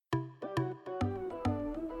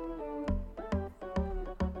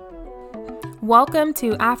Welcome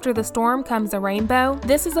to After the Storm Comes a Rainbow.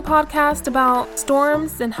 This is a podcast about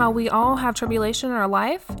storms and how we all have tribulation in our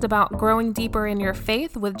life. It's about growing deeper in your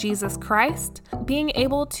faith with Jesus Christ, being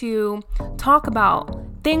able to talk about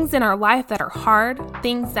things in our life that are hard,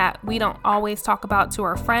 things that we don't always talk about to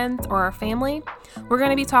our friends or our family. We're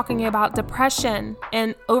going to be talking about depression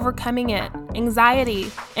and overcoming it,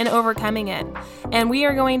 anxiety and overcoming it. And we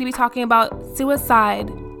are going to be talking about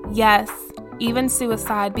suicide. Yes, even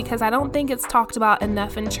suicide, because I don't think it's talked about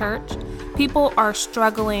enough in church. People are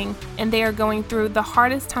struggling and they are going through the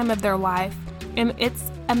hardest time of their life. And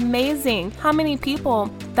it's amazing how many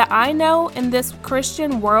people that I know in this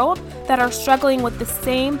Christian world that are struggling with the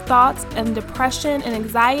same thoughts and depression and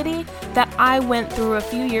anxiety that I went through a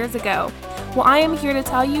few years ago. Well, I am here to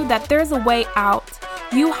tell you that there's a way out.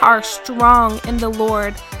 You are strong in the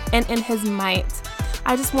Lord and in His might.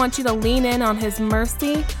 I just want you to lean in on His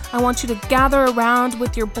mercy. I want you to gather around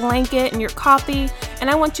with your blanket and your coffee, and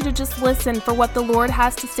I want you to just listen for what the Lord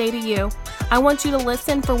has to say to you. I want you to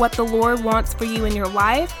listen for what the Lord wants for you in your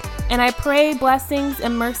life, and I pray blessings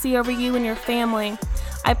and mercy over you and your family.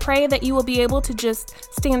 I pray that you will be able to just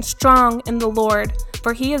stand strong in the Lord,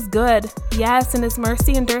 for He is good. Yes, and His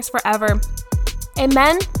mercy endures forever.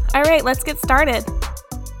 Amen? All right, let's get started.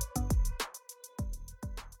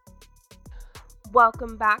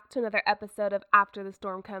 Welcome back to another episode of After the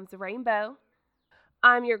Storm Comes a Rainbow.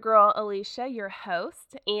 I'm your girl, Alicia, your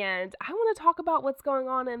host, and I want to talk about what's going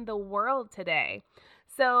on in the world today.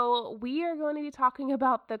 So we are going to be talking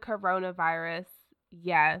about the coronavirus.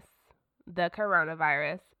 Yes, the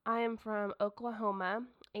coronavirus. I am from Oklahoma,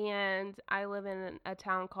 and I live in a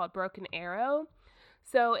town called Broken Arrow.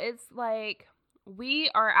 So it's like we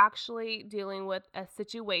are actually dealing with a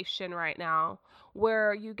situation right now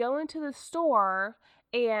where you go into the store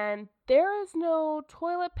and there is no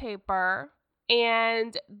toilet paper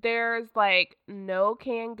and there's like no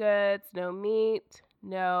canned goods, no meat,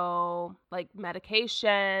 no like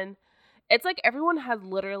medication. It's like everyone has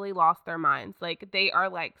literally lost their minds. Like they are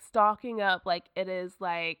like stocking up like it is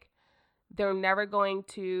like they're never going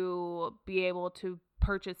to be able to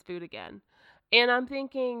purchase food again. And I'm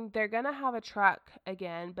thinking they're going to have a truck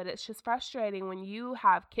again, but it's just frustrating when you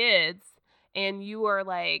have kids and you are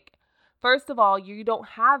like, first of all, you don't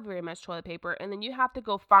have very much toilet paper, and then you have to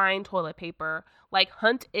go find toilet paper, like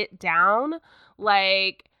hunt it down,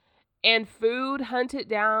 like, and food, hunt it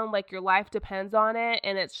down, like your life depends on it.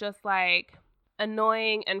 And it's just like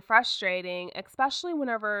annoying and frustrating, especially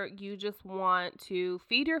whenever you just want to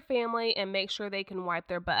feed your family and make sure they can wipe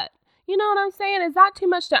their butt. You know what I'm saying? Is that too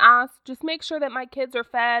much to ask? Just make sure that my kids are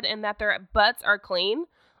fed and that their butts are clean.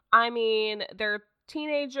 I mean, they're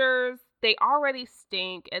teenagers. They already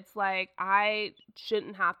stink. It's like I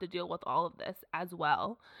shouldn't have to deal with all of this as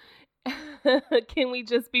well. Can we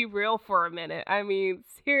just be real for a minute? I mean,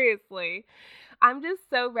 seriously. I'm just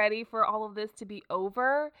so ready for all of this to be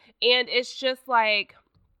over. And it's just like,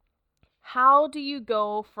 how do you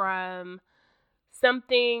go from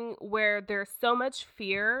something where there's so much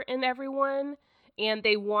fear in everyone and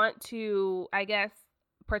they want to, I guess,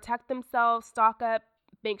 protect themselves, stock up,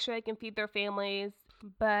 make sure they can feed their families.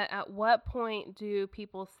 But at what point do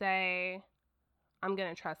people say, I'm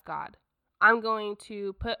going to trust God? I'm going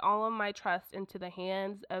to put all of my trust into the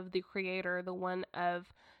hands of the Creator, the one of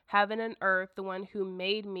heaven and earth, the one who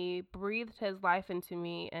made me, breathed His life into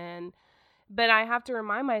me. But I have to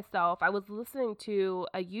remind myself, I was listening to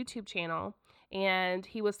a YouTube channel and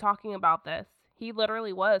he was talking about this. He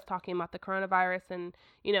literally was talking about the coronavirus and,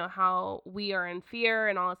 you know, how we are in fear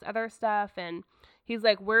and all this other stuff. And he's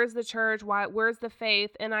like, where's the church? Where's the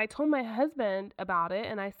faith? And I told my husband about it.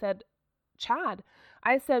 And I said, Chad,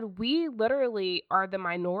 I said, we literally are the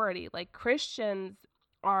minority. Like Christians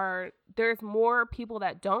there's more people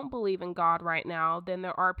that don't believe in God right now than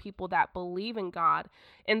there are people that believe in God.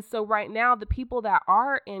 And so right now, the people that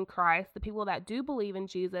are in Christ, the people that do believe in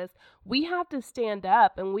Jesus, we have to stand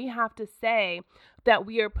up and we have to say that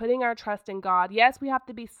we are putting our trust in God. Yes, we have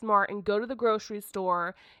to be smart and go to the grocery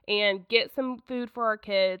store and get some food for our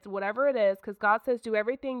kids, whatever it is, because God says do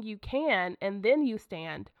everything you can and then you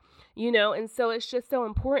stand, you know. And so it's just so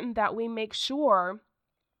important that we make sure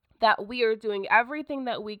that we are doing everything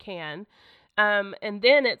that we can. And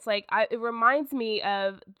then it's like, it reminds me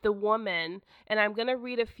of the woman, and I'm going to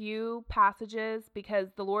read a few passages because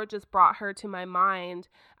the Lord just brought her to my mind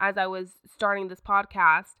as I was starting this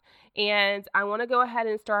podcast. And I want to go ahead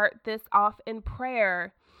and start this off in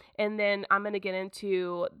prayer. And then I'm going to get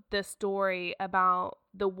into the story about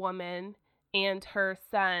the woman and her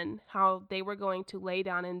son, how they were going to lay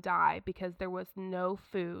down and die because there was no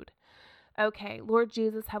food. Okay, Lord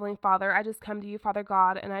Jesus, Heavenly Father, I just come to you, Father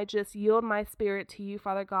God, and I just yield my spirit to you,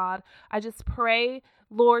 Father God. I just pray,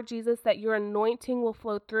 Lord Jesus, that your anointing will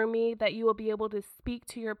flow through me, that you will be able to speak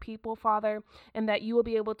to your people, Father, and that you will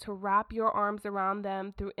be able to wrap your arms around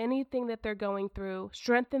them through anything that they're going through.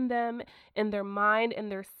 Strengthen them in their mind, in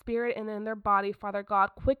their spirit, and in their body, Father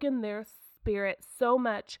God. Quicken their spirit so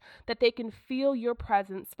much that they can feel your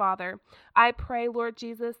presence, Father. I pray, Lord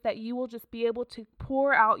Jesus, that you will just be able to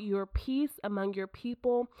pour out your peace among your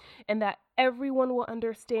people, and that everyone will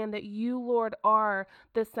understand that you, Lord, are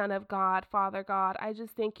the Son of God, Father God. I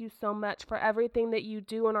just thank you so much for everything that you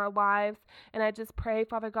do in our lives, and I just pray,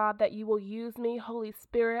 Father God, that you will use me. Holy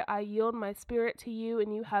Spirit, I yield my spirit to you,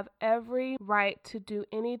 and you have every right to do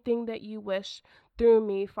anything that you wish through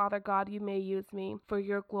me. Father God, you may use me for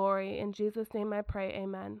your glory. In Jesus' name I pray,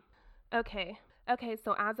 amen. Okay,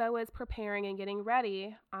 so as I was preparing and getting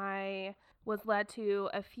ready, I was led to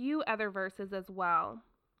a few other verses as well,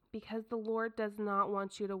 because the Lord does not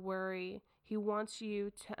want you to worry. He wants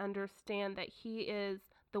you to understand that he is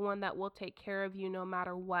the one that will take care of you no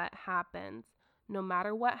matter what happens. No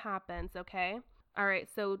matter what happens, okay? All right,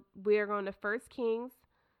 so we are going to 1 Kings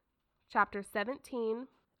chapter 17,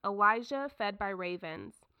 Elijah fed by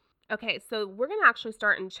ravens. Okay, so we're going to actually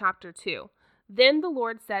start in chapter 2. Then the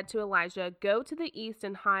Lord said to Elijah, "Go to the east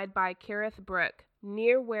and hide by Kerith Brook,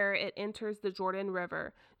 near where it enters the Jordan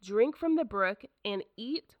River. Drink from the brook and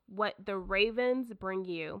eat what the ravens bring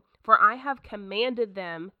you, for I have commanded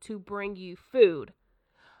them to bring you food."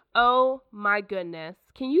 Oh my goodness.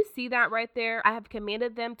 Can you see that right there? I have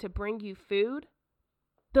commanded them to bring you food.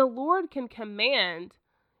 The Lord can command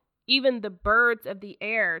even the birds of the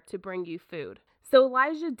air to bring you food. So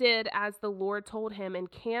Elijah did as the Lord told him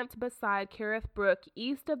and camped beside Kerith Brook,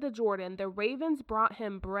 east of the Jordan. The ravens brought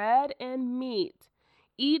him bread and meat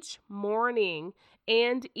each morning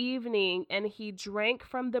and evening, and he drank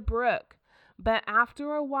from the brook. But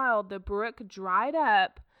after a while, the brook dried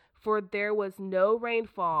up, for there was no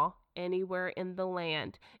rainfall anywhere in the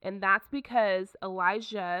land. And that's because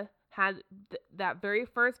Elijah had that very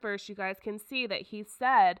first verse. You guys can see that he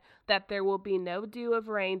said that there will be no dew of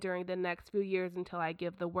rain during the next few years until I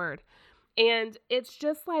give the word. And it's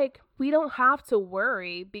just like we don't have to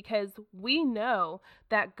worry, because we know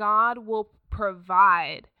that God will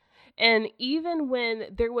provide. And even when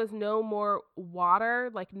there was no more water,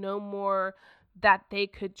 like no more that they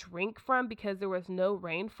could drink from because there was no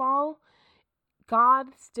rainfall,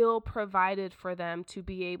 God still provided for them to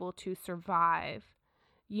be able to survive.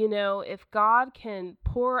 You know, if God can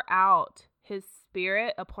pour out his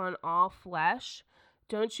spirit upon all flesh,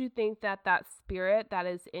 don't you think that that spirit that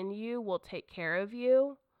is in you will take care of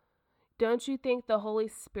you? Don't you think the Holy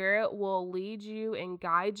Spirit will lead you and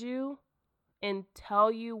guide you and tell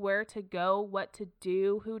you where to go, what to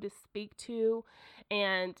do, who to speak to?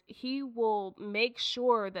 And he will make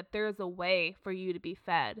sure that there's a way for you to be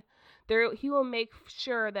fed. He will make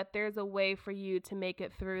sure that there's a way for you to make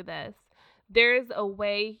it through this. There's a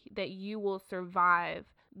way that you will survive.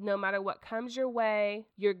 No matter what comes your way,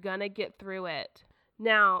 you're going to get through it.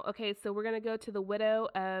 Now, okay, so we're going to go to the widow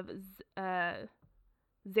of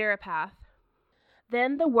Zarephath.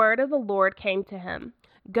 Then the word of the Lord came to him.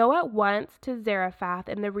 "Go at once to Zarephath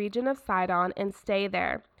in the region of Sidon and stay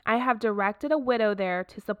there. I have directed a widow there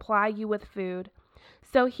to supply you with food."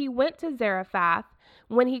 So he went to Zarephath.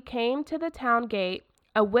 When he came to the town gate,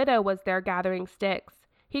 a widow was there gathering sticks.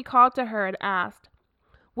 He called to her and asked,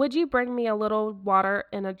 "Would you bring me a little water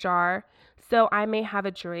in a jar so I may have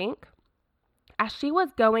a drink?" As she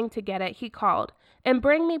was going to get it, he called, "And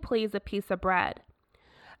bring me please a piece of bread."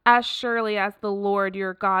 "As surely as the Lord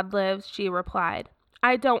your God lives," she replied,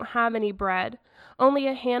 "I don't have any bread, only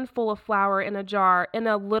a handful of flour in a jar and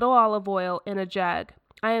a little olive oil in a jug.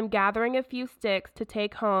 I am gathering a few sticks to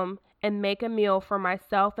take home and make a meal for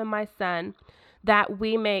myself and my son, that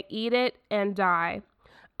we may eat it and die."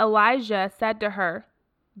 Elijah said to her,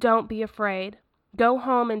 "Don't be afraid. Go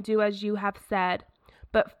home and do as you have said.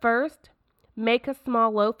 But first, make a small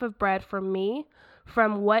loaf of bread for me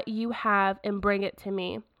from what you have and bring it to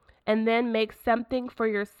me. And then make something for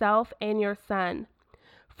yourself and your son.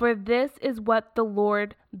 For this is what the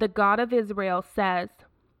Lord, the God of Israel, says: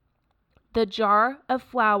 the jar of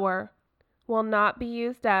flour will not be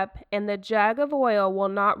used up, and the jug of oil will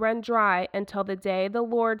not run dry until the day the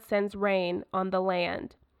Lord sends rain on the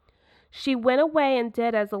land." She went away and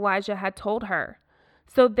did as Elijah had told her.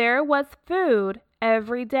 So there was food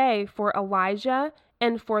every day for Elijah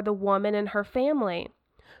and for the woman and her family.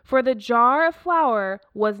 For the jar of flour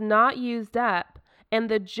was not used up, and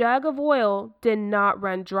the jug of oil did not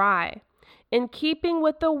run dry. in keeping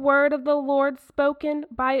with the word of the Lord spoken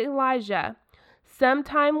by Elijah.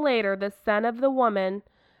 Sometime later, the son of the woman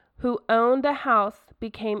who owned the house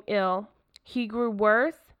became ill. He grew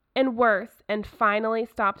worse and finally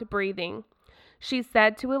stopped breathing. She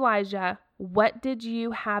said to Elijah, "What did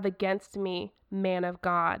you have against me, man of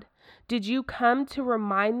God? Did you come to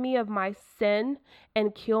remind me of my sin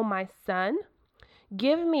and kill my son?"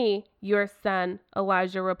 "Give me your son,"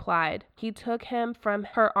 Elijah replied. He took him from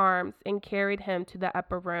her arms and carried him to the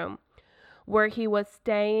upper room, where he was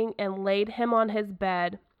staying, and laid him on his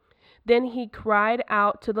bed. Then he cried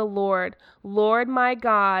out to the Lord, "Lord my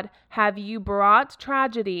God, have you brought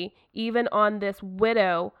tragedy even on this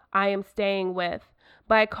widow I am staying with,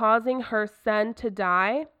 by causing her son to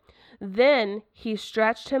die?" Then he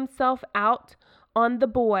stretched himself out on the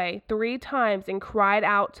boy 3 times and cried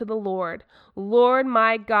out to the Lord, "Lord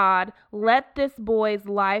my God, let this boy's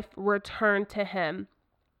life return to him."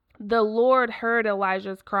 The Lord heard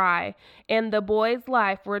Elijah's cry, and the boy's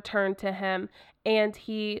life returned to him, and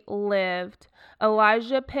he lived.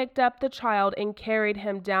 Elijah picked up the child and carried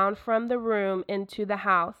him down from the room into the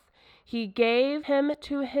house. He gave him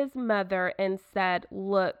to his mother and said,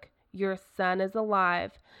 "Look, your son is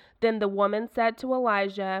alive." Then the woman said to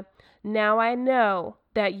Elijah, "Now I know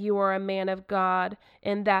that you are a man of God,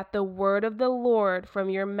 and that the word of the Lord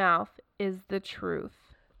from your mouth is the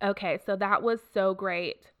truth." Okay, so that was so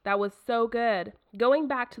great. That was so good. Going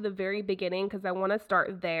back to the very beginning, because I want to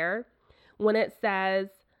start there, when it says,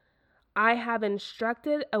 "I have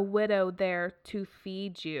instructed a widow there to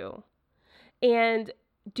feed you." And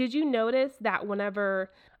did you notice that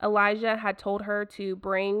whenever Elijah had told her to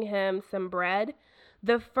bring him some bread,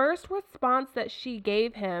 the first response that she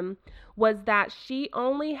gave him was that she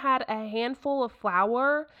only had a handful of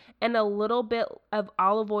flour and a little bit of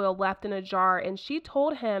olive oil left in a jar, and she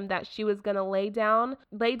told him that she was going to lay down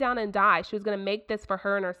and die. She was going to make this for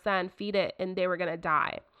her and her son, feed it, and they were going to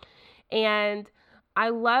die. And I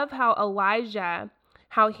love how Elijah,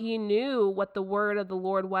 how he knew what the word of the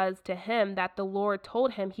Lord was to him, that the Lord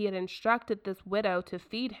told him he had instructed this widow to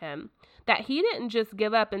feed him, that he didn't just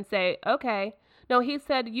give up and say, "Okay." No, he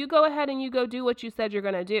said, "You go ahead and you go do what you said you're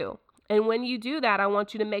going to do. And when you do that, I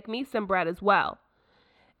want you to make me some bread as well."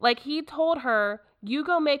 Like, he told her, "You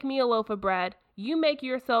go make me a loaf of bread. You make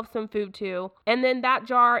yourself some food too. And then that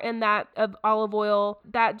jar and that of olive oil,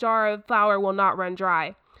 that jar of flour will not run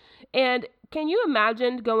dry." And can you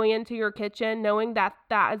imagine going into your kitchen knowing that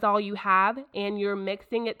that is all you have and you're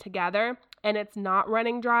mixing it together and it's not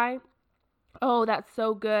running dry? Oh, that's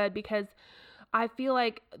so good, because I feel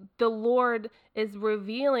like the Lord is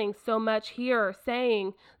revealing so much here,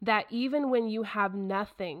 saying that even when you have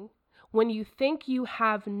nothing, when you think you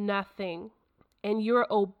have nothing, and you're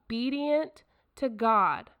obedient to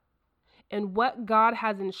God and what God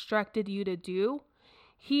has instructed you to do,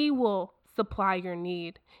 He will supply your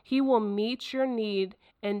need. He will meet your need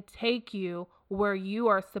and take you where you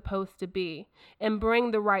are supposed to be and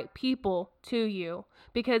bring the right people to you.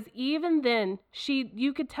 Because even then,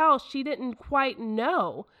 you could tell she didn't quite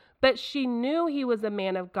know, but she knew he was a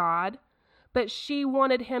man of God, but she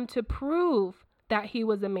wanted him to prove that he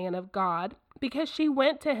was a man of God, because she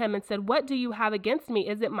went to him and said, "What do you have against me?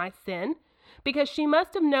 Is it my sin?" Because she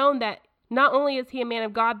must have known that not only is he a man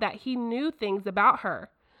of God, that he knew things about her,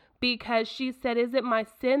 because she said, "Is it my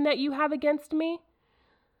sin that you have against me?"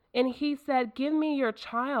 And he said, "Give me your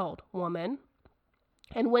child, woman."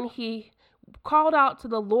 And when he called out to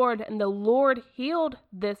the Lord, and the Lord healed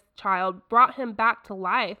this child, brought him back to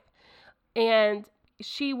life, and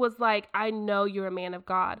she was like, "I know you're a man of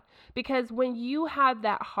God." Because when you have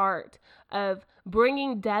that heart of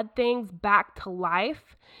bringing dead things back to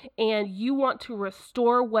life, and you want to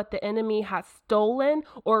restore what the enemy has stolen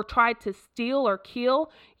or tried to steal or kill,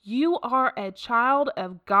 you are a child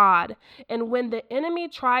of God. And when the enemy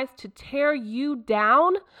tries to tear you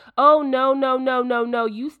down, oh, no, no, no, no, no.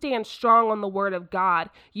 You stand strong on the word of God.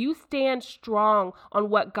 You stand strong on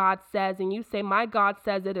what God says. And you say, "My God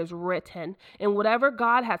says it is written." And whatever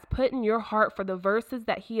God has put in your heart for the verses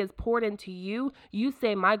that he has poured into you, you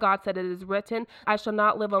say, "My God said it is written. I shall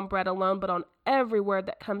not live on bread alone, but on every word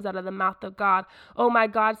that comes out of the mouth of God. Oh, my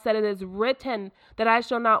God said it is written that I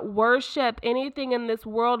shall not worship anything in this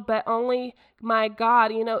world, but only my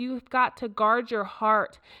God." You know, you've got to guard your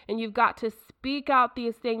heart, and you've got to speak out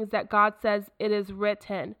these things that God says it is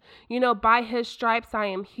written. You know, by his stripes I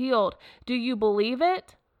am healed. Do you believe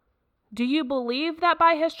it? Do you believe that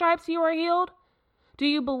by his stripes you are healed? Do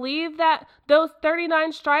you believe that those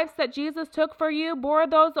 39 stripes that Jesus took for you, bore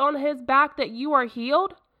those on his back, that you are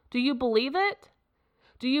healed? Do you believe it?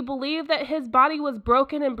 Do you believe that his body was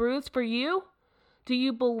broken and bruised for you? Do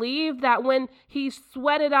you believe that when he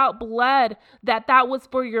sweated out blood, that was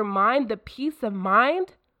for your mind, the peace of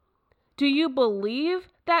mind? Do you believe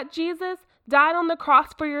that Jesus died on the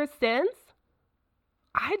cross for your sins?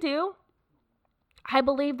 I do. I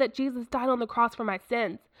believe that Jesus died on the cross for my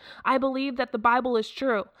sins. I believe that the Bible is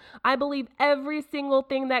true. I believe every single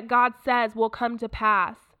thing that God says will come to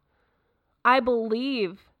pass. I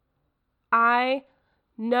believe. I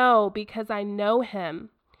know because I know him.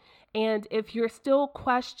 And if you're still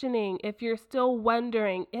questioning, if you're still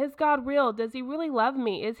wondering, is God real? Does he really love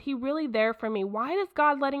me? Is he really there for me? Why is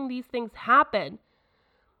God letting these things happen?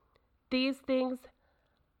 These things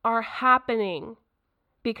are happening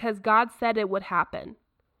because God said it would happen.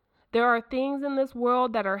 There are things in this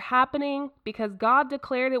world that are happening because God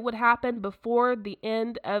declared it would happen before the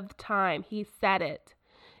end of time. He said it.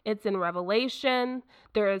 It's in Revelation.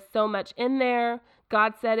 There is so much in there.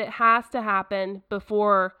 God said it has to happen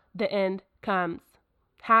before the end comes.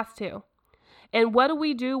 Has to. And what do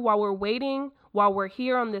we do while we're waiting, while we're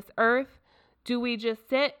here on this earth? Do we just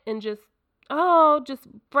sit and just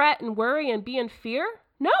fret and worry and be in fear?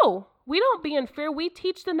 No, we don't be in fear. We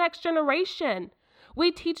teach the next generation.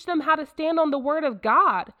 We teach them how to stand on the word of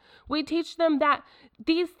God. We teach them that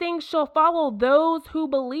these things shall follow those who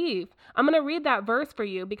believe. I'm going to read that verse for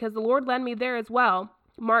you because the Lord led me there as well.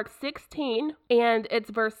 Mark 16, and it's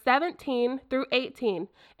verse 17 through 18.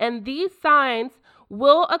 And these signs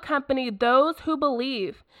will accompany those who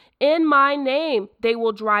believe. In my name, they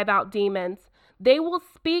will drive out demons. They will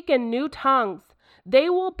speak in new tongues.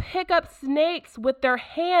 They will pick up snakes with their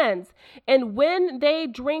hands, and when they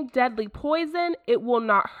drink deadly poison, it will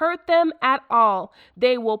not hurt them at all.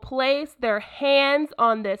 They will place their hands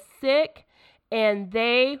on the sick, and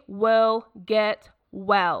they will get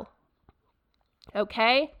well.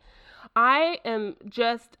 Okay? I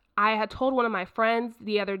had told one of my friends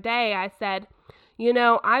the other day, I said,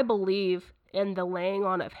 I believe in the laying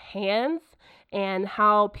on of hands and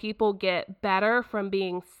how people get better from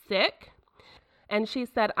being sick. And she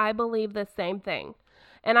said, I believe the same thing.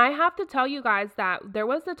 And I have to tell you guys that there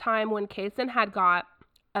was a time when Kason had got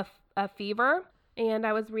a fever, and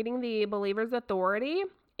I was reading the Believer's Authority,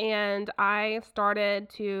 and I started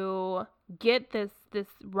to get this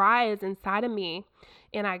rise inside of me.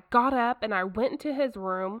 And I got up and I went into his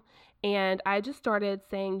room, and I just started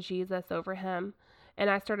saying Jesus over him. And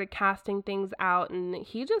I started casting things out, and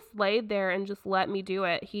he just laid there and just let me do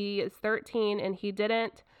it. He is 13, and he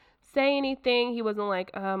didn't say anything. He wasn't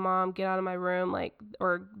like, Mom, get out of my room,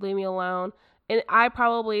 or leave me alone. And I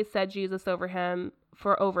probably said Jesus over him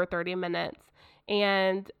for over 30 minutes.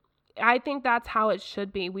 And I think that's how it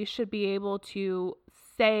should be. We should be able to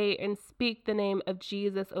say and speak the name of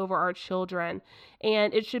Jesus over our children.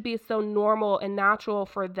 And it should be so normal and natural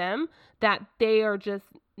for them that they are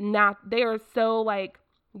so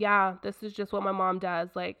yeah, this is just what my mom does.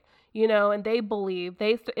 And they believe,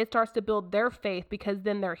 it starts to build their faith because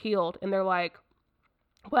then they're healed and they're like,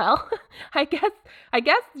 well, I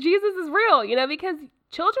guess Jesus is real, because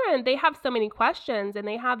children, they have so many questions and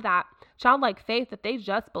they have that childlike faith that they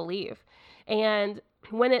just believe. And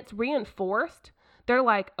when it's reinforced, they're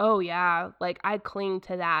like, oh yeah, I cling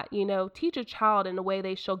to that, teach a child in the way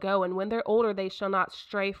they shall go. And when they're older, they shall not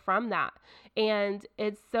stray from that. And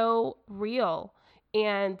it's so real.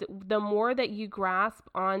 And the more that you grasp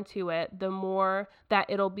onto it, the more that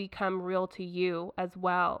it'll become real to you as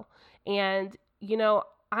well. And,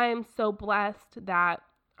 I'm so blessed that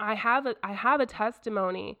I have a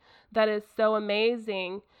testimony that is so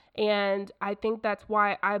amazing. And I think that's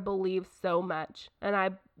why I believe so much.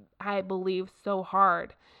 And I believe so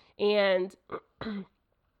hard. And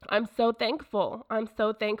I'm so thankful. I'm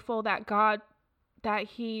so thankful that that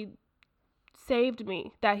he saved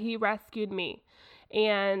me, that he rescued me.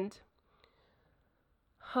 And,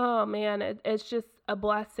 oh man, it's just a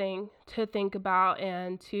blessing to think about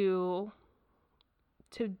and to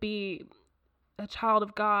be a child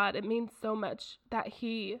of God. It means so much that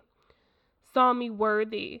he saw me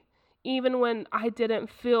worthy, even when I didn't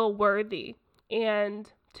feel worthy.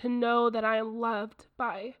 And to know that I am loved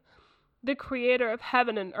by the Creator of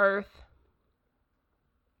heaven and earth.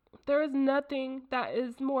 There is nothing that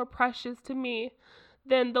is more precious to me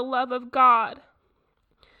than the love of God.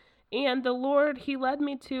 And the Lord, he led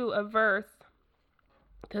me to a verse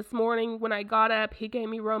this morning when I got up. He gave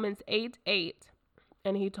me Romans 8:8,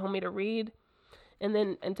 and he told me to read, and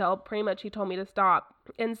then until pretty much he told me to stop.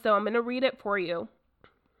 And so I'm going to read it for you.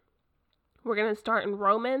 We're going to start in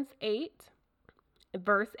Romans 8,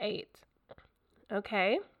 verse 8.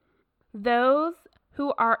 Okay? Those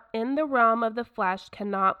who are in the realm of the flesh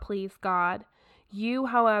cannot please God. You,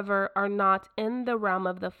 however, are not in the realm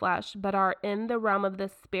of the flesh, but are in the realm of the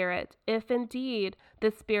Spirit, if indeed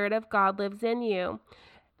the Spirit of God lives in you.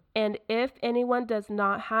 And if anyone does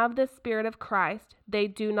not have the Spirit of Christ, they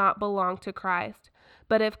do not belong to Christ.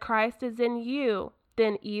 But if Christ is in you,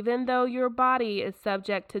 then even though your body is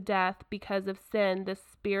subject to death because of sin, the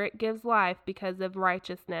Spirit gives life because of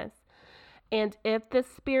righteousness. And if the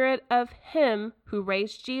Spirit of Him who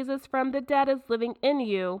raised Jesus from the dead is living in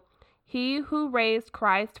you, He who raised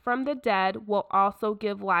Christ from the dead will also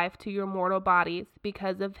give life to your mortal bodies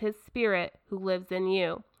because of His Spirit who lives in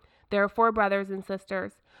you. Therefore, brothers and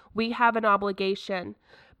sisters, we have an obligation,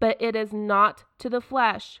 but it is not to the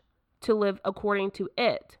flesh to live according to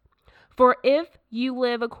it. For if you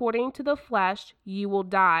live according to the flesh, you will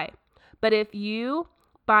die. But if you,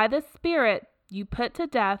 by the Spirit, you put to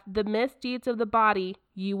death the misdeeds of the body,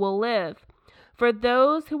 you will live. For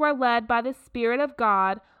those who are led by the Spirit of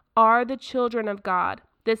God are the children of God.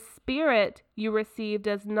 The Spirit you received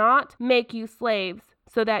does not make you slaves,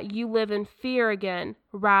 so that you live in fear again.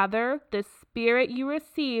 Rather, the Spirit you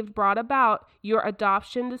received brought about your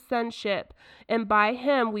adoption to sonship, and by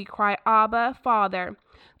Him we cry, Abba, Father.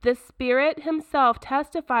 The Spirit Himself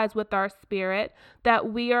testifies with our spirit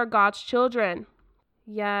that we are God's children.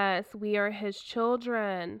 Yes, we are His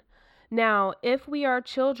children. Now, if we are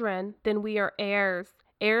children, then we are heirs,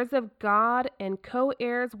 heirs of God and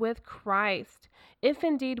co-heirs with Christ, if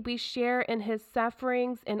indeed we share in His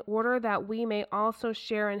sufferings, in order that we may also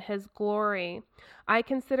share in His glory. I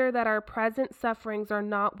consider that our present sufferings are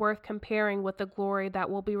not worth comparing with the glory that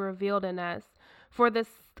will be revealed in us. For the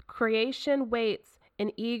creation waits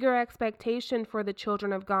in eager expectation for the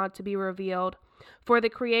children of God to be revealed. For the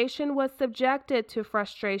creation was subjected to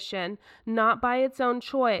frustration, not by its own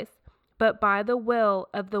choice, but by the will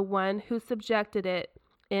of the one who subjected it,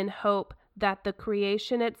 in hope that the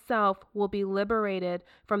creation itself will be liberated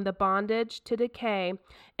from the bondage to decay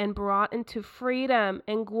and brought into freedom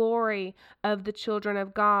and glory of the children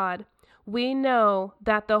of God. We know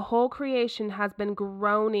that the whole creation has been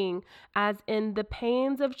groaning as in the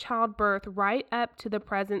pains of childbirth right up to the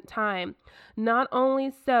present time. Not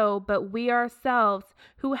only so, but we ourselves,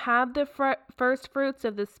 who have the first fruits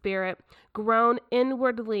of the Spirit, groan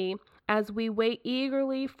inwardly as we wait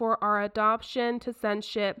eagerly for our adoption to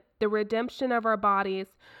sonship, the redemption of our bodies.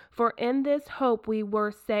 For in this hope we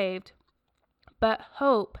were saved. But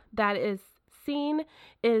hope that is seen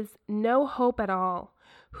is no hope at all.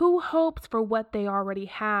 Who hopes for what they already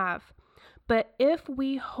have? But if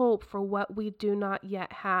we hope for what we do not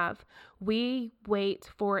yet have, we wait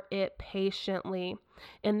for it patiently.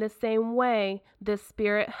 In the same way, the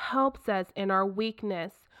Spirit helps us in our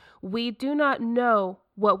weakness. We do not know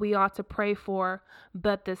what we ought to pray for,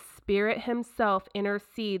 but the Spirit Himself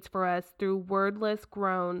intercedes for us through wordless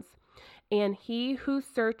groans. And He who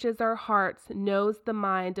searches our hearts knows the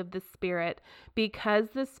mind of the Spirit, because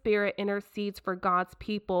the Spirit intercedes for God's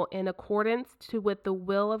people in accordance with the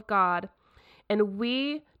will of God. And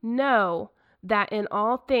we know that in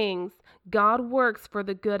all things God works for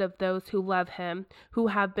the good of those who love Him, who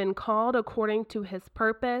have been called according to His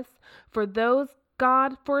purpose. For those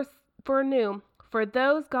God foreknew,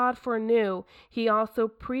 He also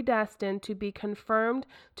predestined to be conformed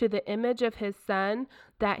to the image of His Son,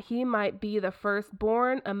 that He might be the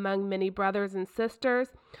firstborn among many brothers and sisters.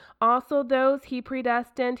 Also those He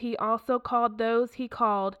predestined, He also called. Those He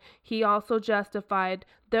called, He also justified.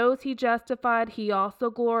 Those He justified, He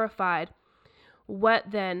also glorified.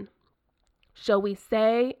 What then shall we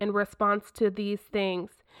say in response to these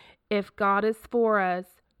things? If God is for us,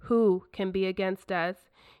 who can be against us?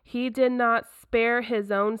 He did not spare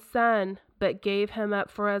His own Son, but gave Him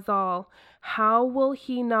up for us all. How will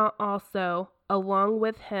He not also, along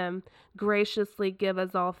with Him, graciously give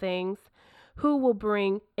us all things? Who will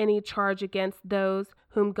bring any charge against those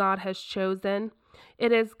whom God has chosen?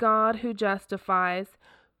 It is God who justifies.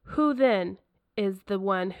 Who then is the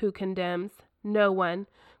one who condemns? No one.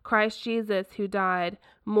 Christ Jesus, who died,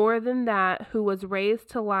 more than that, who was raised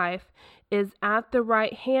to life, is at the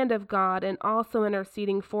right hand of God and also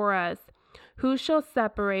interceding for us. Who shall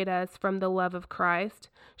separate us from the love of Christ?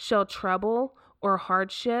 Shall trouble, or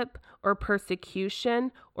hardship, or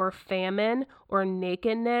persecution, or famine, or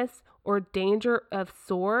nakedness, or danger of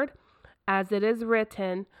sword? As it is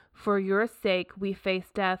written, for your sake we face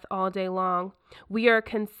death all day long. We are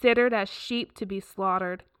considered as sheep to be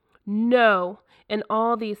slaughtered. No, in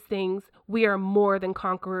all these things we are more than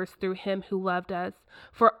conquerors through Him who loved us.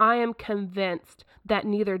 For I am convinced that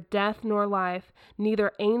neither death nor life,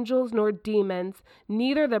 neither angels nor demons,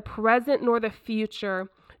 neither the present nor the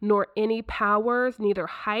future, nor any powers, neither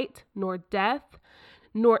height nor depth,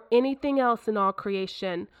 nor anything else in all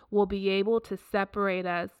creation will be able to separate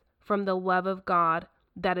us from the love of God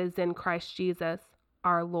that is in Christ Jesus,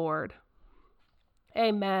 our Lord.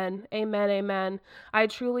 Amen. Amen. Amen. I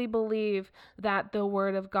truly believe that the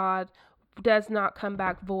word of God does not come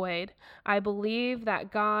back void. I believe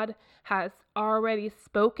that God has already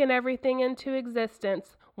spoken everything into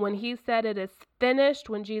existence. When he said it is finished,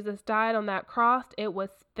 when Jesus died on that cross, it was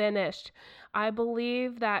finished. I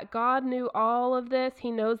believe that God knew all of this.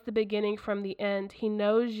 He knows the beginning from the end. He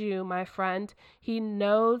knows you, my friend. He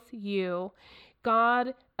knows you.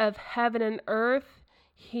 God of heaven and earth,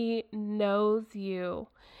 he knows you.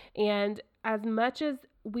 And as much as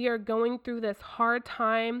we are going through this hard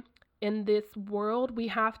time in this world, we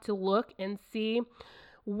have to look and see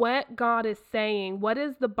what God is saying. What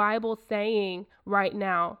is the Bible saying right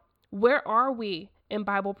now? Where are we in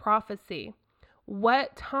Bible prophecy?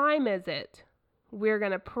 What time is it? We're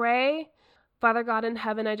going to pray. Father God in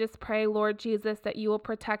heaven, I just pray, Lord Jesus, that you will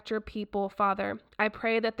protect your people, Father. I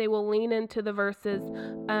pray that they will lean into the verses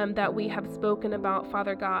that we have spoken about,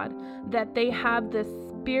 Father God, that they have the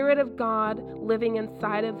Spirit of God living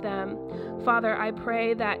inside of them. Father, I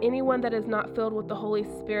pray that anyone that is not filled with the Holy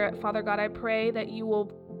Spirit, Father God, I pray that you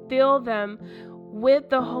will fill them with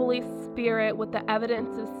the Holy Spirit, with the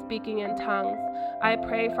evidence of speaking in tongues. I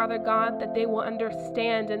pray, Father God, that they will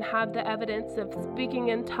understand and have the evidence of speaking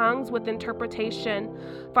in tongues with interpretation.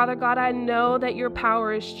 Father God, I know that your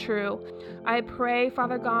power is true. I pray,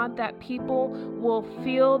 Father God, that people will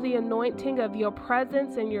feel the anointing of your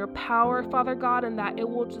presence and your power, Father God, and that it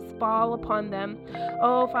will just fall upon them.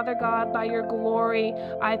 Oh, Father God, by your glory,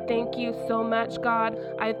 I thank you so much, God.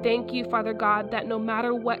 I thank you, Father God, that no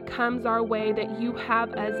matter what comes our way, that you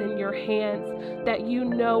have us in your hands, that you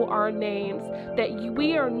know our names, that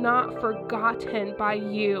we are not forgotten by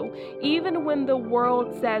you. Even when the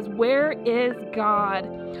world says, "Where is God?"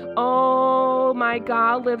 Oh, my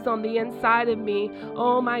God lives on the inside of me.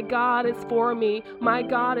 Oh, my God is for me. My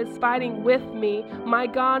God is fighting with me. My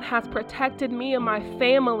God has protected me and my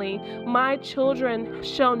family. My children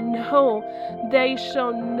shall know, they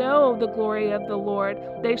shall know the glory of the Lord.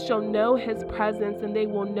 They shall know his presence and they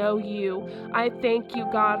will know you. I thank you,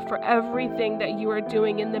 God, for everything that you are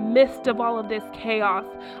doing in the midst of all of this chaos.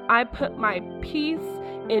 I put my peace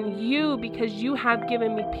in you because you have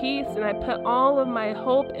given me peace, and I put all of my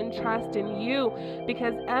hope and trust in you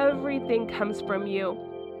because everything comes from you.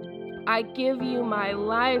 I give you my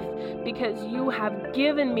life because you have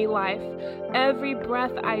given me life. Every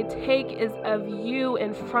breath I take is of you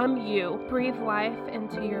and from you. Breathe life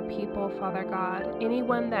into your people, Father God.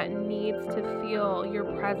 Anyone that needs to feel your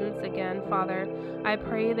presence again, Father, I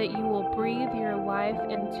pray that you will breathe your life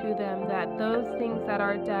into them, that those things that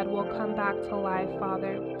are dead will come back to life,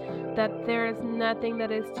 Father, that there is nothing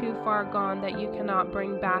that is too far gone that you cannot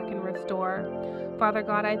bring back and restore. Father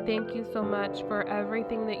God, I thank you so much for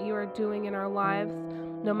everything that you are doing in our lives.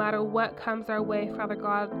 No matter what comes our way, Father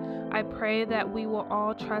God, I pray that we will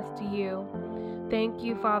all trust you. Thank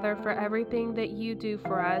you, Father, for everything that you do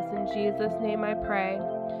for us. In Jesus' name I pray.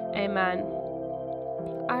 Amen.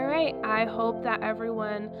 All right, I hope that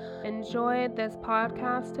everyone enjoyed this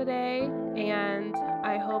podcast today, and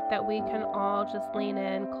I hope that we can all just lean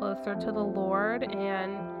in closer to the Lord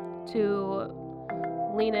and to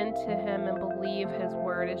lean into him and believe his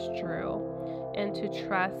word is true and to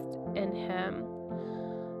trust in him.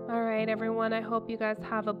 All right, everyone, I hope you guys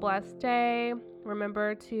have a blessed day.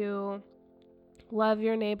 Remember to love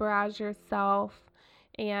your neighbor as yourself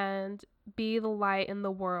and be the light in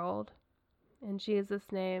the world. In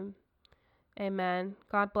Jesus' name, amen.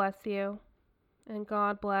 God bless you, and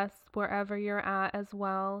God bless wherever you're at as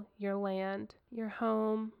well, your land, your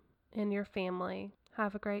home, and your family.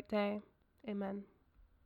 Have a great day. Amen.